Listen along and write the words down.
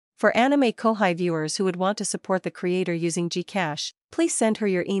For AnimeKouhai viewers who would want to support the creator using GCash, please send her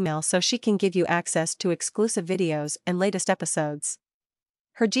your email so she can give you access to exclusive videos and latest episodes.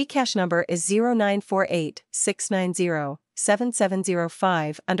 Her GCash number is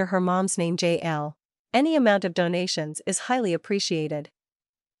 0948-690-7705 under her mom's name JL. Any amount of donations is highly appreciated.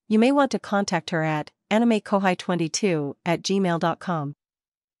 You may want to contact her at animekouhai22@gmail.com.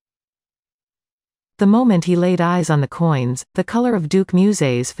 The moment he laid eyes on the coins, the color of Duke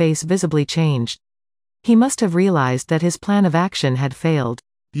Musei's face visibly changed. He must have realized that his plan of action had failed.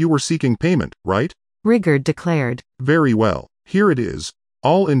 You were seeking payment, right? Rigurd declared. Very well, here it is.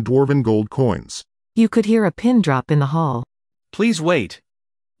 All in dwarven gold coins. You could hear a pin drop in the hall. Please wait.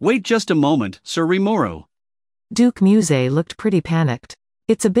 Wait just a moment, Sir Rimuru. Duke Musei looked pretty panicked.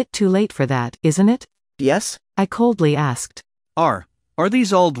 It's a bit too late for that, isn't it? Yes? I coldly asked. Are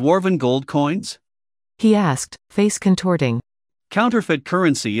these all dwarven gold coins? He asked, face contorting. Counterfeit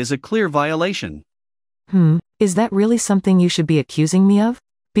currency is a clear violation. Is that really something you should be accusing me of?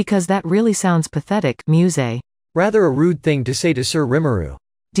 Because that really sounds pathetic, Musei. Rather a rude thing to say to Sir Rimuru.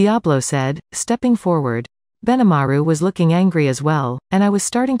 Diablo said, stepping forward. Benimaru was looking angry as well, and I was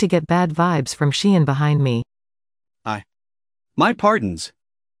starting to get bad vibes from Shion behind me. My pardons.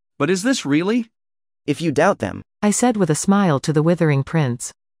 But is this really? If you doubt them, I said with a smile to the withering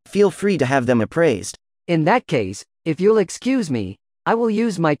prince. Feel free to have them appraised. In that case, if you'll excuse me, I will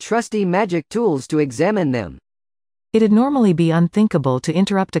use my trusty magic tools to examine them. It'd normally be unthinkable to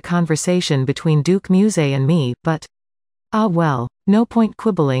interrupt a conversation between Duke Musei and me, but... Ah well, no point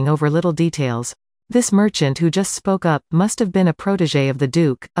quibbling over little details. This merchant who just spoke up must have been a protege of the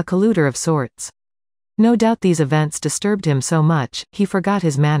Duke, a colluder of sorts. No doubt these events disturbed him so much, he forgot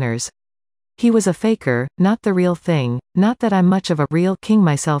his manners. He was a faker, not the real thing, not that I'm much of a real king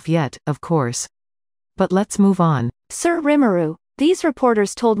myself yet, of course. But let's move on. Sir Rimuru, these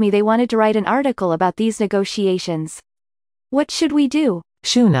reporters told me they wanted to write an article about these negotiations. What should we do?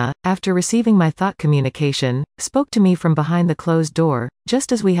 Shuna, after receiving my thought communication, spoke to me from behind the closed door, just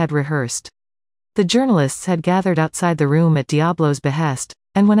as we had rehearsed. The journalists had gathered outside the room at Diablo's behest,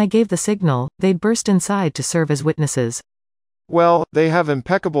 and when I gave the signal, they'd burst inside to serve as witnesses. Well, they have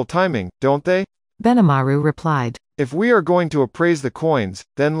impeccable timing, don't they? Benimaru replied. If we are going to appraise the coins,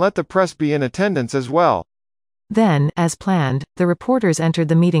 then let the press be in attendance as well. Then, as planned, the reporters entered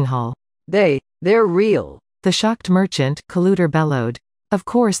the meeting hall. They're real. The shocked merchant, colluder bellowed. Of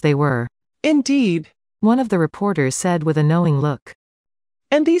course they were. Indeed. One of the reporters said with a knowing look.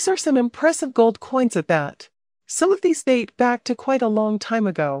 And these are some impressive gold coins at that. Some of these date back to quite a long time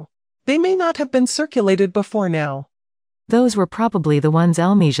ago. They may not have been circulated before now. Those were probably the ones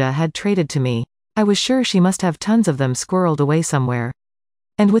Elmesia had traded to me. I was sure she must have tons of them squirreled away somewhere.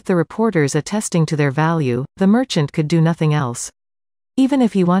 And with the reporters attesting to their value, the merchant could do nothing else. Even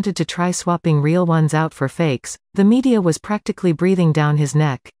if he wanted to try swapping real ones out for fakes, the media was practically breathing down his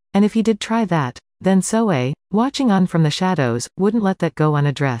neck, and if he did try that, then Soe, watching on from the shadows, wouldn't let that go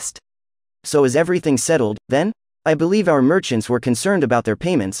unaddressed. So is everything settled, then? I believe our merchants were concerned about their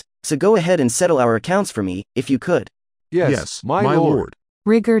payments, so go ahead and settle our accounts for me, if you could. Yes, my lord.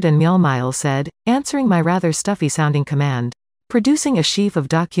 Rigurd and Mjolmile said, answering my rather stuffy-sounding command. Producing a sheaf of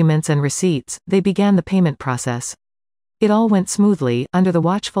documents and receipts, they began the payment process. It all went smoothly, under the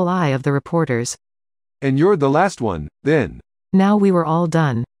watchful eye of the reporters. And you're the last one, then. Now we were all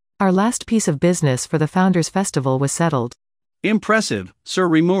done. Our last piece of business for the Founders' Festival was settled. Impressive, Sir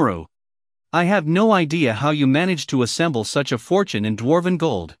Rimuru. I have no idea how you managed to assemble such a fortune in dwarven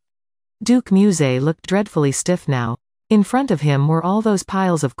gold. Duke Musei looked dreadfully stiff now. In front of him were all those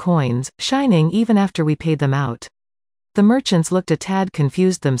piles of coins, shining even after we paid them out. The merchants looked a tad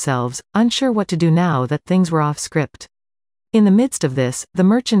confused themselves, unsure what to do now that things were off script. In the midst of this, the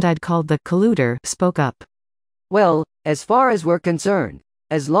merchant I'd called the colluder spoke up. Well, as far as we're concerned,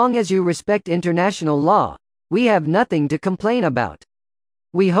 as long as you respect international law, we have nothing to complain about.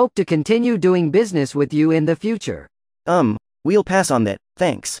 We hope to continue doing business with you in the future. We'll pass on that,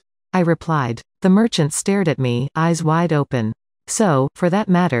 thanks. I replied. The merchant stared at me, eyes wide open. So, for that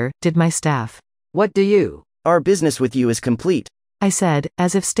matter, did my staff. What do you? Our business with you is complete, I said,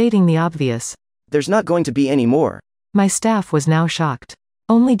 as if stating the obvious. There's not going to be any more. My staff was now shocked.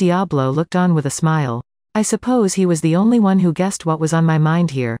 Only Diablo looked on with a smile. I suppose he was the only one who guessed what was on my mind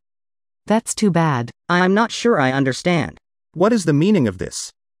here. That's too bad. I'm not sure I understand. What is the meaning of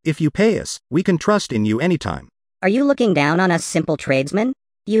this? If you pay us, we can trust in you anytime. Are you looking down on us simple tradesmen?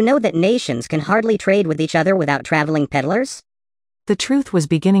 You know that nations can hardly trade with each other without traveling peddlers? The truth was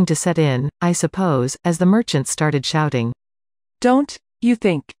beginning to set in, I suppose, as the merchants started shouting. Don't you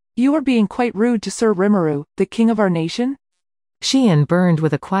think you are being quite rude to Sir Rimuru, the king of our nation? Xian burned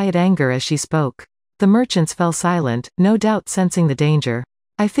with a quiet anger as she spoke. The merchants fell silent, no doubt sensing the danger.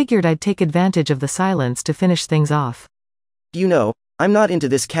 I figured I'd take advantage of the silence to finish things off. You know, I'm not into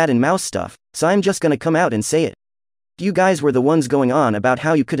this cat and mouse stuff, so I'm just gonna come out and say it. You guys were the ones going on about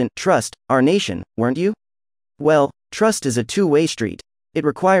how you couldn't trust our nation, weren't you? Well, trust is a two-way street. It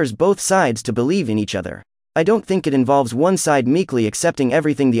requires both sides to believe in each other. I don't think it involves one side meekly accepting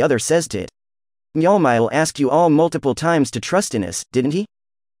everything the other says to it. Mjolmile asked you all multiple times to trust in us, didn't he?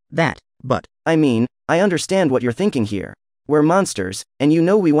 But. I mean, I understand what you're thinking here. We're monsters, and you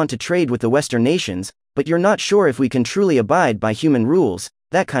know we want to trade with the Western nations, but you're not sure if we can truly abide by human rules,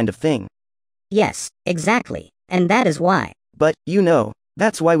 that kind of thing. Yes, exactly. And that is why. But, you know,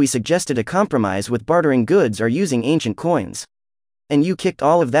 that's why we suggested a compromise with bartering goods or using ancient coins. And you kicked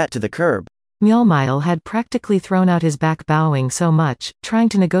all of that to the curb. Mjolmile had practically thrown out his back, bowing so much, trying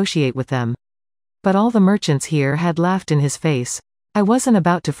to negotiate with them. But all the merchants here had laughed in his face. I wasn't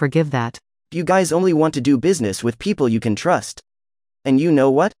about to forgive that. You guys only want to do business with people you can trust. And you know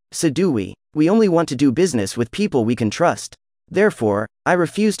what? So do we. We only want to do business with people we can trust. Therefore, I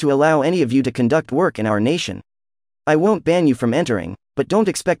refuse to allow any of you to conduct work in our nation. I won't ban you from entering, but don't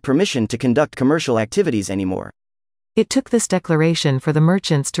expect permission to conduct commercial activities anymore. It took this declaration for the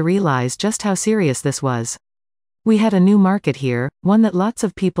merchants to realize just how serious this was. We had a new market here, one that lots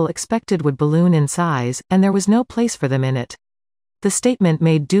of people expected would balloon in size, and there was no place for them in it. The statement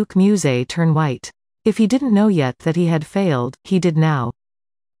made Duke Musei turn white. If he didn't know yet that he had failed, he did now.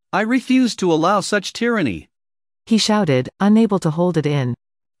 I refuse to allow such tyranny. He shouted, unable to hold it in.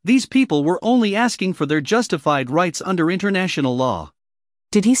 These people were only asking for their justified rights under international law.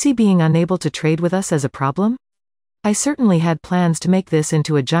 Did he see being unable to trade with us as a problem? I certainly had plans to make this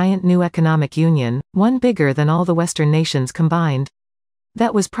into a giant new economic union, one bigger than all the Western nations combined.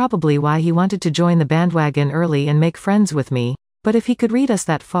 That was probably why he wanted to join the bandwagon early and make friends with me. But if he could read us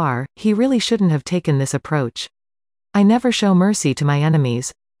that far, he really shouldn't have taken this approach. I never show mercy to my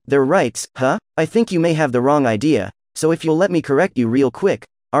enemies. Their rights, huh? I think you may have the wrong idea, so if you'll let me correct you real quick,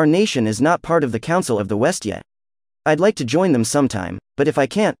 our nation is not part of the Council of the West yet. I'd like to join them sometime, but if I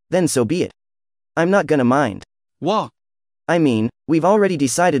can't, then so be it. I'm not gonna mind. What? I mean, we've already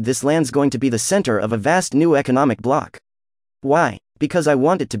decided this land's going to be the center of a vast new economic bloc. Why? Because I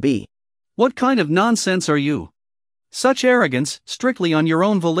want it to be. What kind of nonsense are you? Such arrogance, strictly on your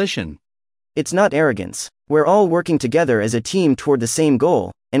own volition. It's not arrogance. We're all working together as a team toward the same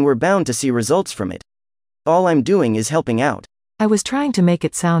goal, and we're bound to see results from it. All I'm doing is helping out. I was trying to make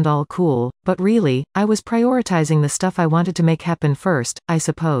it sound all cool, but really, I was prioritizing the stuff I wanted to make happen first, I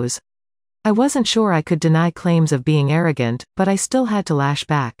suppose. I wasn't sure I could deny claims of being arrogant, but I still had to lash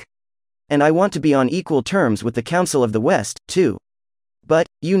back. And I want to be on equal terms with the Council of the West, too. But,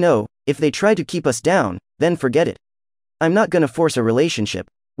 you know, if they try to keep us down, then forget it. I'm not gonna force a relationship,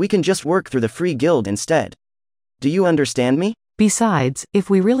 we can just work through the Free Guild instead. Do you understand me? Besides, if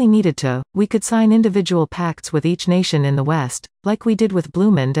we really needed to, we could sign individual pacts with each nation in the West, like we did with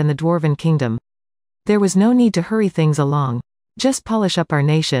Bloomend and the Dwarven Kingdom. There was no need to hurry things along. Just polish up our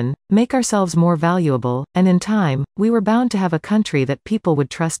nation, make ourselves more valuable, and in time, we were bound to have a country that people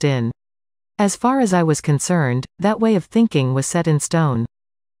would trust in. As far as I was concerned, that way of thinking was set in stone.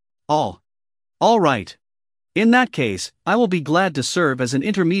 All right. In that case, I will be glad to serve as an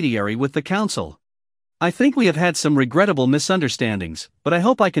intermediary with the council. I think we have had some regrettable misunderstandings, but I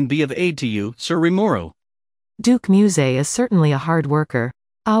hope I can be of aid to you, Sir Rimuru. Duke Musei is certainly a hard worker.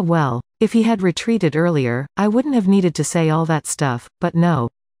 Ah well, if he had retreated earlier, I wouldn't have needed to say all that stuff, but no.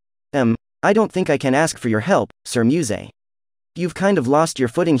 I don't think I can ask for your help, Sir Musei. You've kind of lost your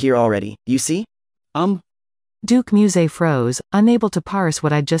footing here already, you see? Duke Musei froze, unable to parse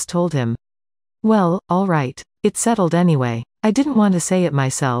what I'd just told him. Well, all right. It's settled anyway. I didn't want to say it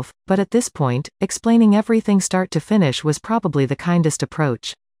myself, but at this point, explaining everything start to finish was probably the kindest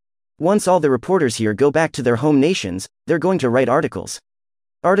approach. Once all the reporters here go back to their home nations, they're going to write articles.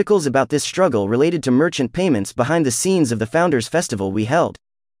 Articles about this struggle related to merchant payments behind the scenes of the Founders Festival we held.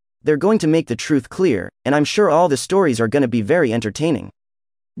 They're going to make the truth clear, and I'm sure all the stories are gonna be very entertaining.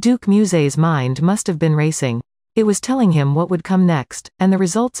 Duke Musei's mind must have been racing. It was telling him what would come next, and the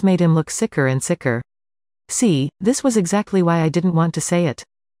results made him look sicker and sicker. See, this was exactly why I didn't want to say it.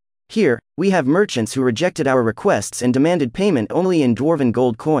 Here, we have merchants who rejected our requests and demanded payment only in dwarven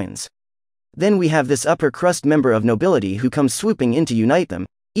gold coins. Then we have this upper crust member of nobility who comes swooping in to unite them,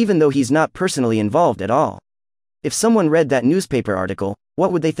 even though he's not personally involved at all. If someone read that newspaper article,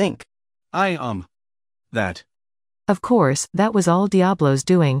 what would they think? That. Of course, that was all Diablo's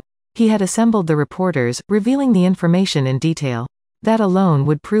doing. He had assembled the reporters, revealing the information in detail. That alone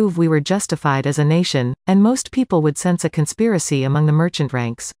would prove we were justified as a nation, and most people would sense a conspiracy among the merchant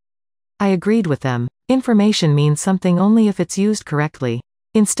ranks. I agreed with them. Information means something only if it's used correctly.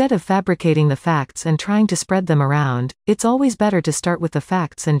 Instead of fabricating the facts and trying to spread them around, it's always better to start with the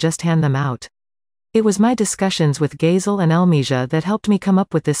facts and just hand them out. It was my discussions with Gazel and Elmesia that helped me come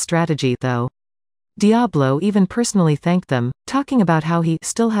up with this strategy, though. Diablo even personally thanked them, talking about how he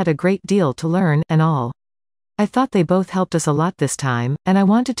still had a great deal to learn and all. I thought they both helped us a lot this time, and I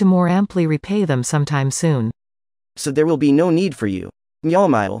wanted to more amply repay them sometime soon. So there will be no need for you.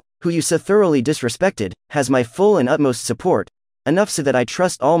 Mjolmile, who you so thoroughly disrespected, has my full and utmost support, enough so that I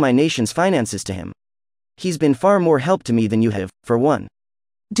trust all my nation's finances to him. He's been far more help to me than you have, for one.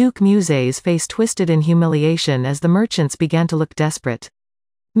 Duke Muse's face twisted in humiliation as the merchants began to look desperate.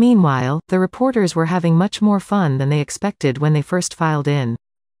 Meanwhile, the reporters were having much more fun than they expected when they first filed in.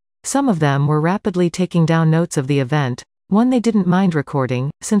 Some of them were rapidly taking down notes of the event, one they didn't mind recording,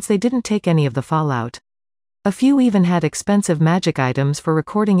 since they didn't take any of the fallout. A few even had expensive magic items for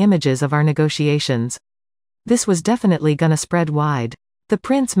recording images of our negotiations. This was definitely gonna spread wide. The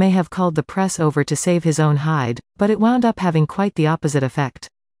prince may have called the press over to save his own hide, but it wound up having quite the opposite effect.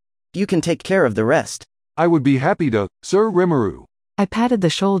 You can take care of the rest. I would be happy to, Sir Rimuru. I patted the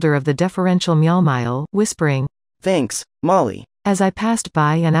shoulder of the deferential Mjolmile, whispering, Thanks, Molly, as I passed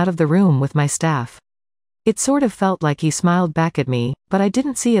by and out of the room with my staff. It sort of felt like he smiled back at me, but I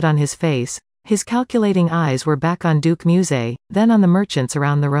didn't see it on his face. His calculating eyes were back on Duke Muse, then on the merchants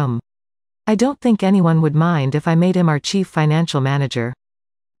around the room. I don't think anyone would mind if I made him our chief financial manager.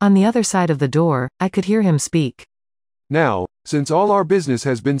 On the other side of the door, I could hear him speak. Now, since all our business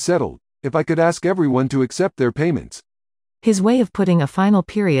has been settled, if I could ask everyone to accept their payments. His way of putting a final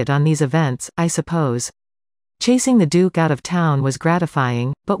period on these events, I suppose. Chasing the Duke out of town was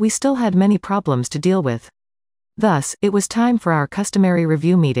gratifying, but we still had many problems to deal with. Thus, it was time for our customary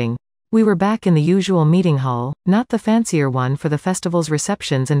review meeting. We were back in the usual meeting hall, not the fancier one for the festival's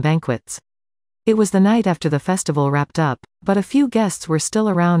receptions and banquets. It was the night after the festival wrapped up, but a few guests were still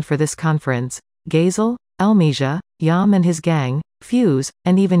around for this conference. Gazel, Elmesia, Yam and his gang, Fuse,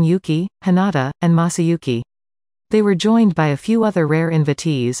 and even Yuki, Hinata, and Masayuki. They were joined by a few other rare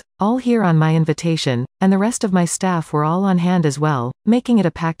invitees, all here on my invitation, and the rest of my staff were all on hand as well, making it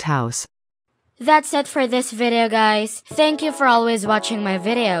a packed house. That's it for this video, guys. Thank you for always watching my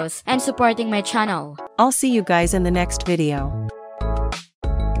videos and supporting my channel. I'll see you guys in the next video.